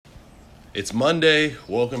It's Monday.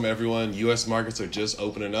 Welcome, everyone. U.S. markets are just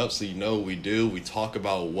opening up, so you know what we do. We talk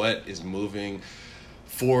about what is moving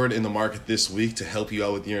forward in the market this week to help you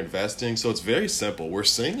out with your investing. So it's very simple. We're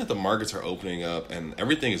seeing that the markets are opening up and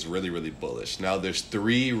everything is really, really bullish. Now, there's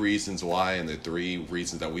three reasons why, and the three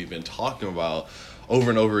reasons that we've been talking about over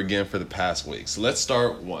and over again for the past week. So let's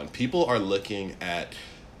start one. People are looking at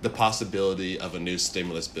the possibility of a new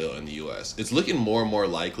stimulus bill in the U.S. It's looking more and more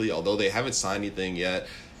likely, although they haven't signed anything yet.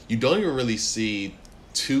 You don't even really see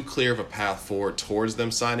too clear of a path forward towards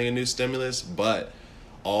them signing a new stimulus, but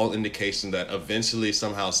all indication that eventually,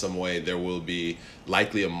 somehow, some way, there will be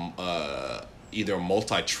likely either a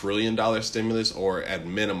multi-trillion-dollar stimulus or, at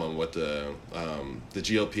minimum, what the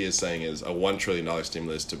GOP is saying is a $1 trillion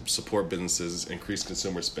stimulus to support businesses, increase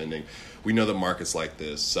consumer spending. We know the markets like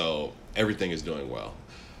this, so everything is doing well.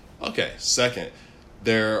 Okay, second,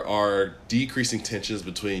 there are decreasing tensions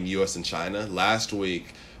between U.S. and China. Last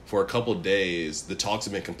week, for a couple of days, the talks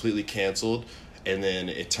have been completely canceled, and then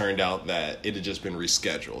it turned out that it had just been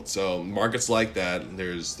rescheduled. So markets like that,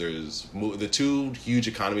 the two huge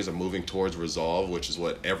economies are moving towards resolve, which is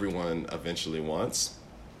what everyone eventually wants.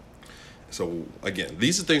 So again,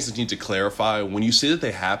 these are things that you need to clarify. When you see that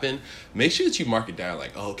they happen, make sure that you mark it down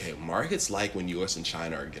like, oh, okay, markets like when U.S. and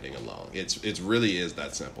China are getting along. It really is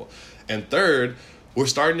that simple. And third, we're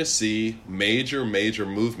starting to see major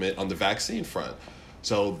movement on the vaccine front.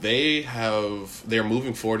 So they're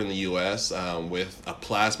moving forward in the U.S. With a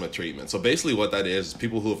plasma treatment. So basically what that is,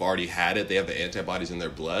 people who have already had it, they have the antibodies in their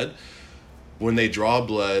blood. When they draw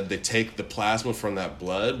blood, they take the plasma from that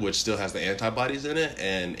blood, which still has the antibodies in it,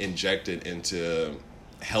 and inject it into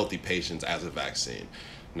healthy patients as a vaccine.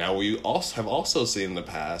 Now, we have also seen in the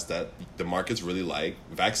past that the markets really like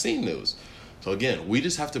vaccine news. So again, we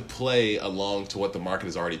just have to play along to what the market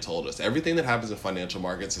has already told us. Everything that happens in financial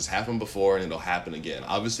markets has happened before and it'll happen again.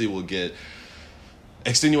 Obviously, we'll get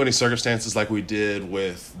extenuating circumstances like we did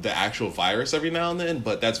with the actual virus every now and then,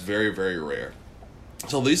 but that's very, very rare.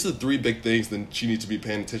 So these are the three big things that you need to be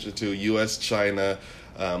paying attention to: U.S., China,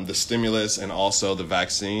 the stimulus, and also the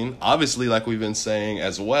vaccine. Obviously, like we've been saying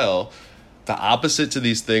as well, the opposite to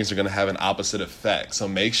these things are going to have an opposite effect. So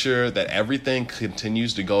make sure that everything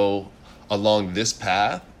continues to go along this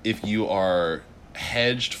path. If you are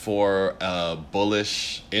hedged for a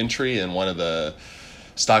bullish entry in one of the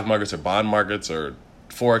stock markets or bond markets or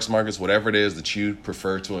forex markets, whatever it is that you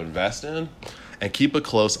prefer to invest in, and keep a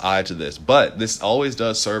close eye to this. But this always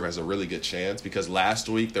does serve as a really good chance, because last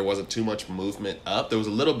week there wasn't too much movement up. There was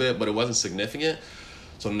a little bit, but it wasn't significant.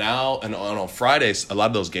 So now, and on Fridays, a lot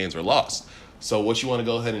of those gains are lost. So what you want to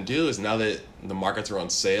go ahead and do is, now that the markets are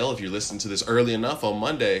on sale, if you're listening to this early enough on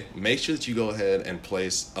Monday, make sure that you go ahead and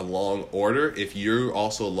place a long order if you're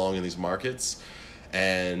also long in these markets,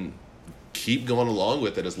 and keep going along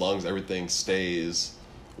with it as long as everything stays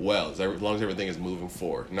well, as long as everything is moving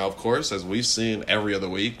forward. Now, of course, as we've seen every other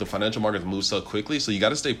week, the financial markets move so quickly, so you got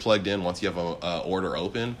to stay plugged in once you have an order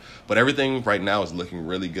open. But everything right now is looking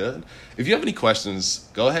really good. If you have any questions,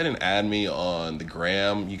 go ahead and add me on the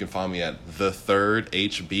gram. You can find me at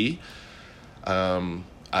the3rdHB.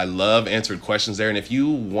 I love answering questions there. And if you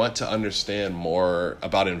want to understand more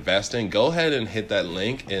about investing, go ahead and hit that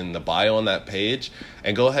link in the bio on that page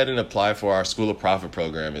and go ahead and apply for our School of Profit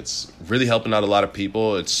program. It's really helping out a lot of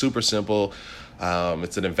people. It's super simple.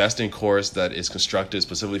 It's an investing course that is constructed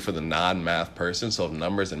specifically for the non-math person. So if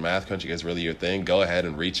numbers and math crunching is really your thing, go ahead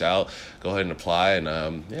and reach out. Go ahead and apply,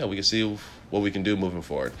 and we can see what we can do moving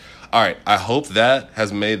forward. All right, I hope that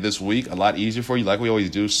has made this week a lot easier for you, like we always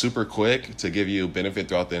do, super quick to give you benefit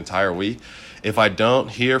throughout the entire week. If I don't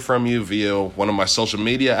hear from you via one of my social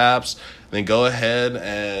media apps, then go ahead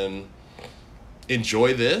and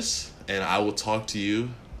enjoy this, and I will talk to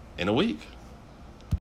you in a week.